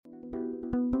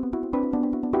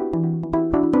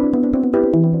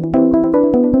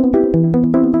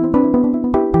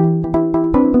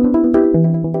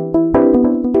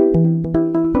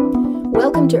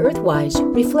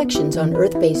Earthwise, Reflections on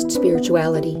Earth-Based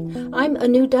Spirituality. I'm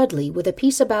Anu Dudley with a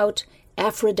piece about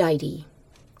Aphrodite.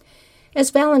 As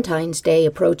Valentine's Day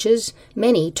approaches,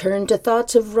 many turn to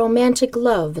thoughts of romantic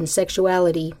love and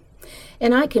sexuality.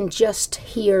 And I can just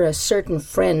hear a certain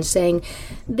friend saying,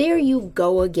 "There you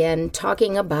go again,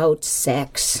 talking about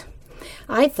sex.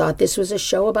 I thought this was a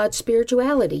show about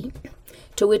spirituality."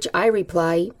 To which I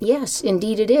reply, yes,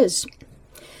 indeed it is.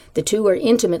 The two are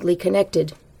intimately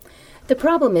connected. The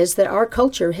problem is that our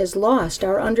culture has lost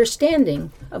our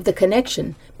understanding of the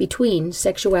connection between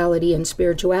sexuality and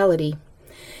spirituality.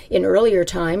 In earlier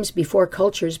times, before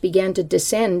cultures began to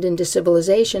descend into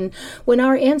civilization, when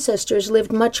our ancestors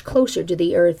lived much closer to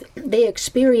the earth, they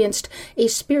experienced a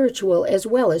spiritual as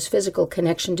well as physical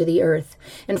connection to the earth,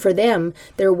 and for them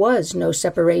there was no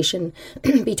separation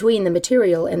between the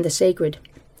material and the sacred.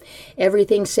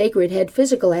 Everything sacred had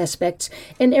physical aspects,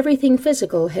 and everything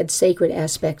physical had sacred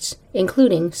aspects,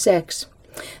 including sex.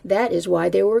 That is why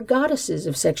there were goddesses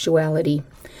of sexuality.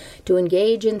 To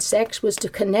engage in sex was to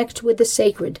connect with the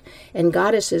sacred, and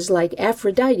goddesses like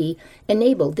Aphrodite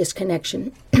enabled this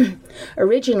connection.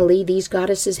 Originally, these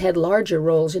goddesses had larger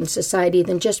roles in society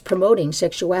than just promoting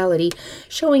sexuality,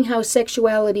 showing how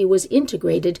sexuality was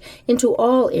integrated into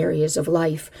all areas of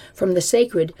life, from the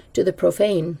sacred to the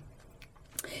profane.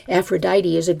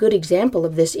 Aphrodite is a good example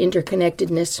of this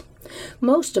interconnectedness.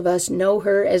 Most of us know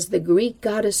her as the Greek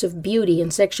goddess of beauty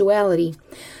and sexuality,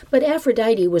 but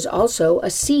Aphrodite was also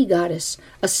a sea goddess,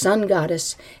 a sun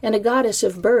goddess, and a goddess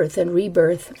of birth and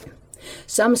rebirth.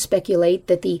 Some speculate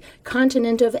that the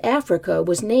continent of Africa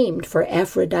was named for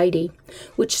Aphrodite,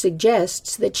 which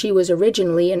suggests that she was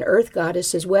originally an earth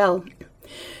goddess as well.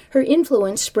 Her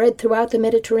influence spread throughout the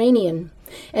Mediterranean,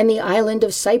 and the island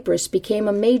of Cyprus became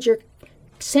a major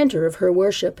center of her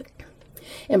worship.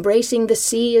 Embracing the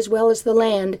sea as well as the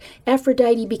land,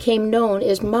 Aphrodite became known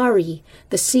as Mari,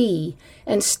 the sea,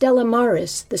 and Stella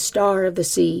Maris, the star of the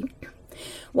sea.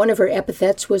 One of her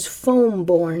epithets was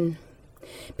foam-born.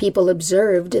 People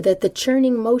observed that the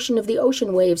churning motion of the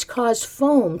ocean waves caused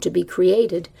foam to be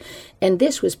created, and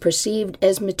this was perceived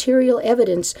as material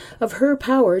evidence of her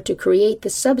power to create the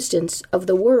substance of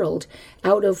the world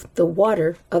out of the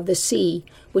water of the sea,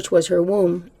 which was her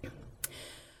womb.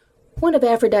 One of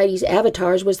Aphrodite's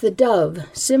avatars was the dove,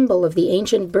 symbol of the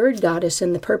ancient bird goddess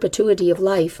and the perpetuity of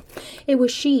life. It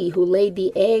was she who laid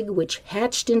the egg which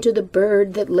hatched into the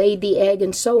bird that laid the egg,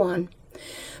 and so on.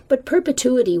 But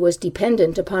perpetuity was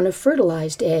dependent upon a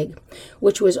fertilized egg,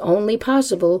 which was only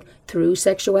possible through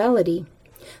sexuality.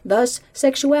 Thus,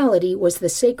 sexuality was the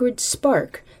sacred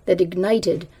spark that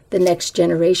ignited the next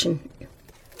generation.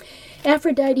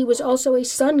 Aphrodite was also a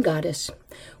sun goddess.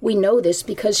 We know this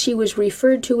because she was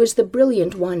referred to as the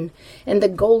brilliant one and the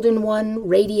golden one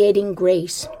radiating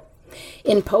grace.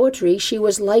 In poetry, she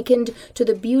was likened to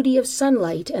the beauty of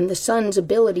sunlight and the sun's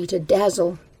ability to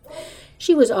dazzle.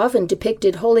 She was often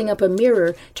depicted holding up a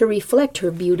mirror to reflect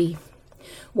her beauty.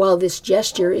 While this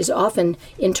gesture is often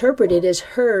interpreted as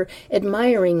her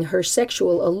admiring her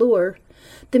sexual allure,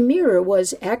 the mirror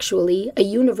was actually a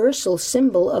universal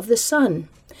symbol of the sun.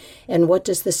 And what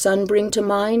does the sun bring to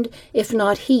mind, if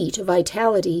not heat,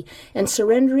 vitality, and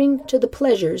surrendering to the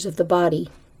pleasures of the body?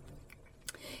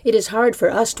 It is hard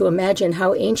for us to imagine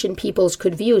how ancient peoples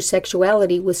could view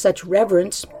sexuality with such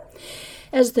reverence.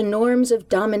 As the norms of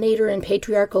dominator and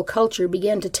patriarchal culture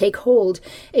began to take hold,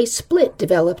 a split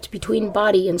developed between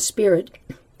body and spirit.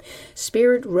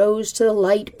 Spirit rose to the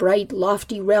light, bright,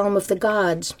 lofty realm of the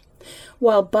gods,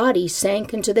 while body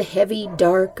sank into the heavy,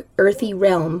 dark, earthy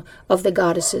realm of the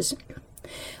goddesses.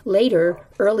 Later,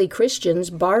 early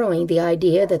Christians, borrowing the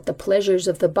idea that the pleasures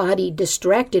of the body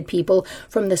distracted people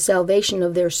from the salvation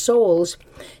of their souls,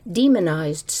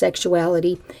 demonized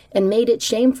sexuality and made it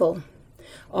shameful.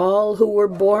 All who were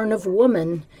born of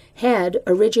woman had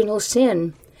original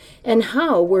sin. And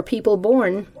how were people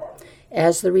born?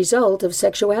 As the result of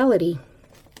sexuality.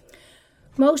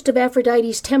 Most of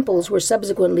Aphrodite's temples were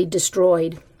subsequently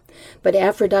destroyed, but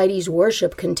Aphrodite's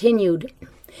worship continued.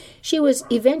 She was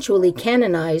eventually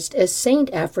canonized as Saint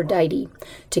Aphrodite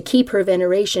to keep her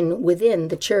veneration within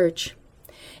the church.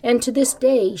 And to this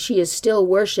day she is still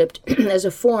worshipped as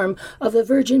a form of the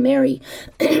Virgin Mary,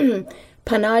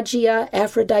 Panagia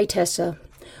Aphroditessa,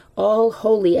 all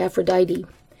holy Aphrodite,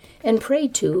 and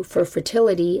prayed to for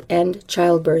fertility and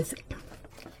childbirth.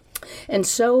 And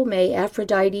so may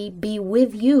Aphrodite be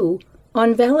with you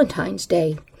on Valentine's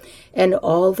Day and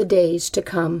all the days to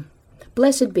come.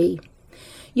 Blessed be.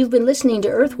 You've been listening to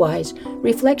Earthwise,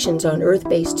 Reflections on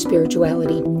Earth-Based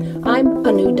Spirituality.